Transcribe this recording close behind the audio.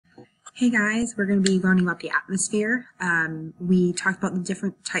Hey guys, we're going to be learning about the atmosphere. We talked about the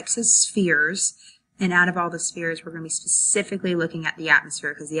different types of spheres, and out of all the spheres, we're going to be specifically looking at the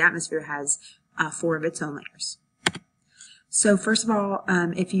atmosphere because the atmosphere has 4 of its own layers. So first of all,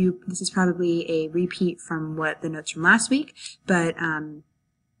 this is probably a repeat from what the notes from last week, but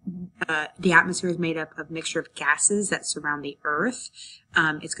the atmosphere is made up of a mixture of gases that surround the Earth.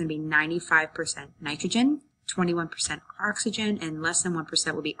 It's going to be 95% nitrogen, 21% oxygen, and less than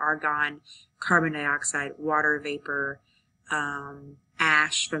 1% will be argon, carbon dioxide, water vapor,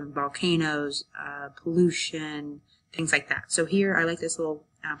 ash from volcanoes, pollution, things like that. So here I like this little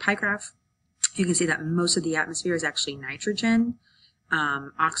pie graph. You can see that most of the atmosphere is actually nitrogen,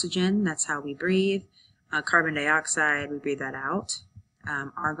 oxygen, that's how we breathe, carbon dioxide, we breathe that out,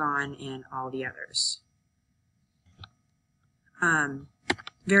 argon, and all the others.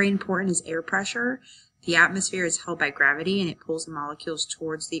 Very important is air pressure. The atmosphere is held by gravity and it pulls the molecules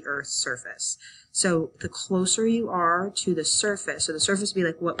towards the Earth's surface. So the closer you are to the surface, so the surface would be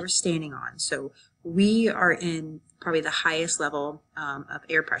like what we're standing on. So we are in probably the highest level of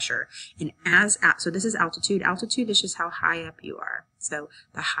air pressure. And so this is altitude. Altitude is just how high up you are. So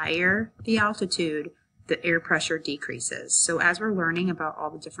the higher the altitude, the air pressure decreases. So as we're learning about all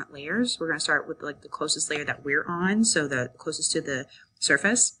the different layers, we're going to start with like the closest layer that we're on, so the closest to the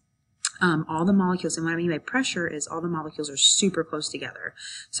surface. All the molecules, and what I mean by pressure is all the molecules are super close together.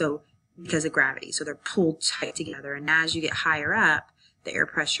 So because of gravity, so they're pulled tight together. And as you get higher up, the air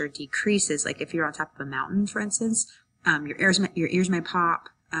pressure decreases. Like if you're on top of a mountain, for instance, your ears might pop.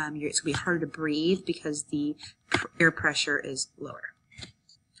 It's going to be harder to breathe because the air pressure is lower.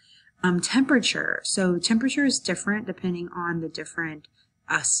 Temperature. So temperature is different depending on the different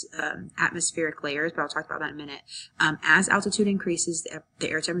atmospheric layers, but I'll talk about that in a minute. As altitude increases, the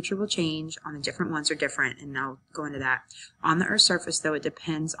air temperature will change on the different ones are different, and I'll go into that. On the Earth's surface, though, it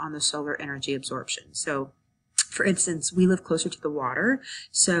depends on the solar energy absorption. So, for instance, we live closer to the water.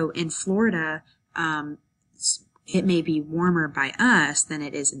 So in Florida, it may be warmer by us than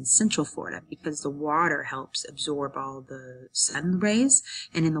it is in Central Florida because the water helps absorb all the sun rays,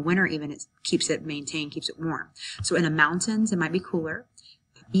 and in the winter even it keeps it warm. So in the mountains, it might be cooler.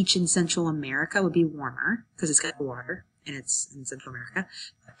 Beach in Central America would be warmer because it's got water and it's in Central America.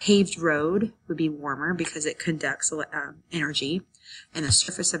 A paved road would be warmer because it conducts energy, and the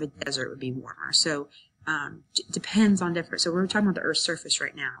surface of a desert would be warmer. So it depends on different. So we're talking about the Earth's surface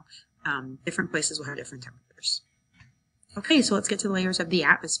right now. Different places will have different temperatures. Okay, so let's get to the layers of the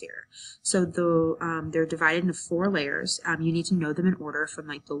atmosphere. So they're divided into 4 layers. You need to know them in order from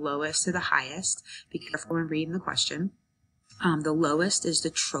like the lowest to the highest. Be careful when reading the question. The lowest is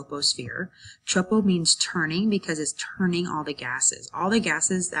the troposphere. Tropo means turning because it's turning all the gases. All the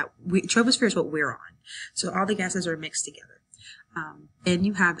gases troposphere is what we're on. So all the gases are mixed together. Then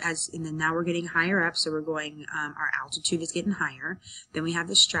you have, now we're getting higher up, so we're going, our altitude is getting higher. Then we have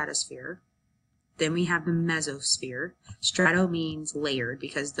the stratosphere. Then we have the mesosphere. Strato means layered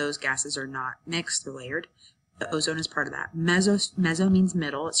because those gases are not mixed, they're layered. The ozone is part of that. Meso means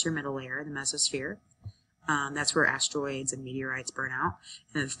middle, it's your middle layer, the mesosphere. That's where asteroids and meteorites burn out.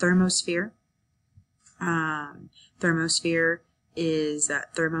 And the thermosphere. Thermosphere is,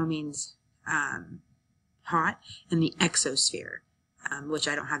 thermo means hot. And the exosphere, which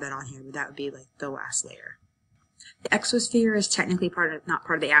I don't have that on here, but that would be like the last layer. The exosphere is technically not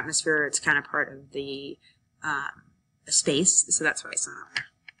part of the atmosphere. It's kind of part of the space. So that's why it's not on there.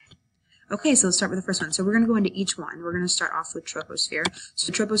 Okay, so let's start with the first one. So we're going to go into each one. We're going to start off with troposphere.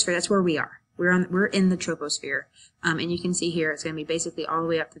 So troposphere, that's where we are. We're in the troposphere. And you can see here, it's going to be basically all the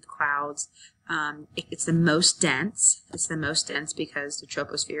way up to the clouds. It's the most dense. It's the most dense because the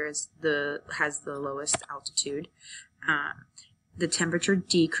troposphere has the lowest altitude. The temperature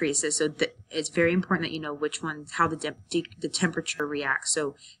decreases. So it's very important that you know how the temperature reacts.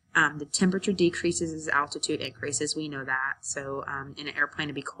 So the temperature decreases as altitude increases. We know that. So in an airplane,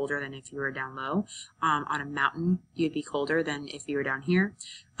 it'd be colder than if you were down low. On a mountain, you'd be colder than if you were down here.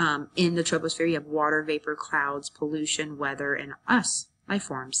 In the troposphere, you have water, vapor, clouds, pollution, weather, and us, life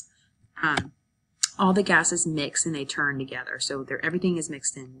forms. All the gases mix and they turn together. So everything is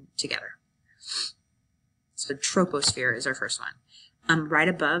mixed in together. So troposphere is our first one. Right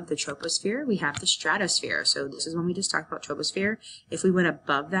above the troposphere, we have the stratosphere. So this is when we just talked about troposphere. If we went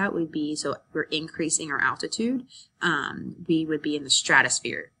above that, we're increasing our altitude. We would be in the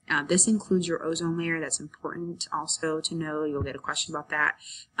stratosphere. This includes your ozone layer. That's important also to know. You'll get a question about that.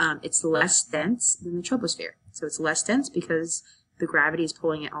 It's less dense than the troposphere. So it's less dense because the gravity is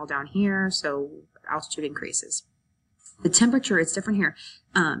pulling it all down here. So altitude increases. The temperature, it's different here.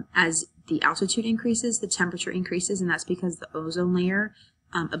 As the altitude increases, the temperature increases, and that's because the ozone layer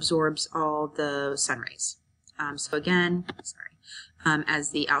absorbs all the sun rays. So again,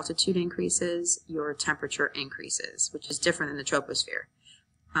 as the altitude increases, your temperature increases, which is different than the troposphere.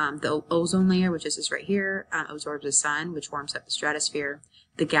 The ozone layer, which is this right here, absorbs the sun, which warms up the stratosphere.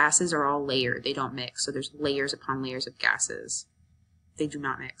 The gases are all layered. They don't mix. So there's layers upon layers of gases. They do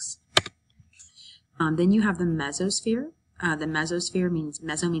not mix. Then you have the mesosphere. The mesosphere means,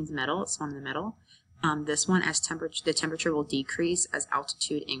 meso means metal. It's on the metal. This one, as the temperature will decrease as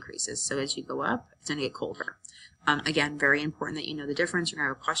altitude increases. So as you go up, it's going to get colder. Again, very important that you know the difference. You're going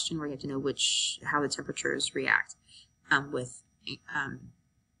to have a question where you have to know how the temperatures react with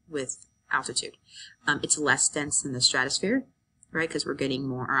altitude. It's less dense than the stratosphere, right? Because we're getting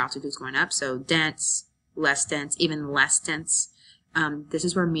more, our altitude's going up. So dense, less dense, even less dense. This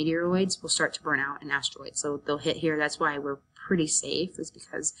is where meteoroids will start to burn out and asteroids. So they'll hit here. That's why we're pretty safe, is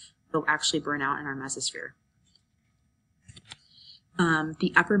because they'll actually burn out in our mesosphere.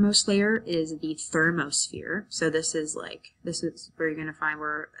 The uppermost layer is the thermosphere. So this is where you're going to find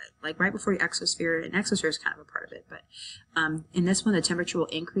where, like right before your exosphere, and exosphere is kind of a part of it, but in this one the temperature will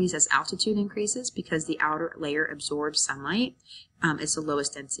increase as altitude increases because the outer layer absorbs sunlight. It's the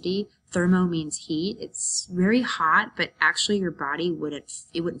lowest density. Thermo means heat. It's very hot, but actually your body wouldn't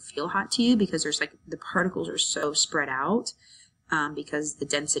feel hot to you because there's like the particles are so spread out because the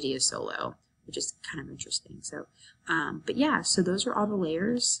density is so low, which is kind of interesting. So, but yeah, so those are all the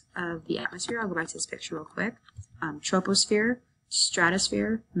layers of the atmosphere. I'll go back to this picture real quick. Troposphere,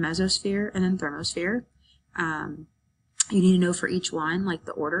 stratosphere, mesosphere, and then thermosphere. You need to know for each one, like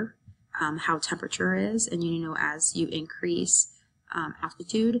the order, how temperature is, and you need to know as you increase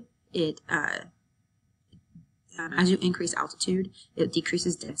altitude, as you increase altitude, it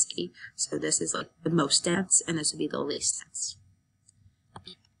decreases density. So this is like the most dense, and this would be the least dense.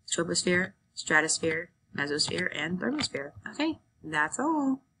 Troposphere, stratosphere, mesosphere, and thermosphere. Okay, that's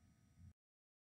all.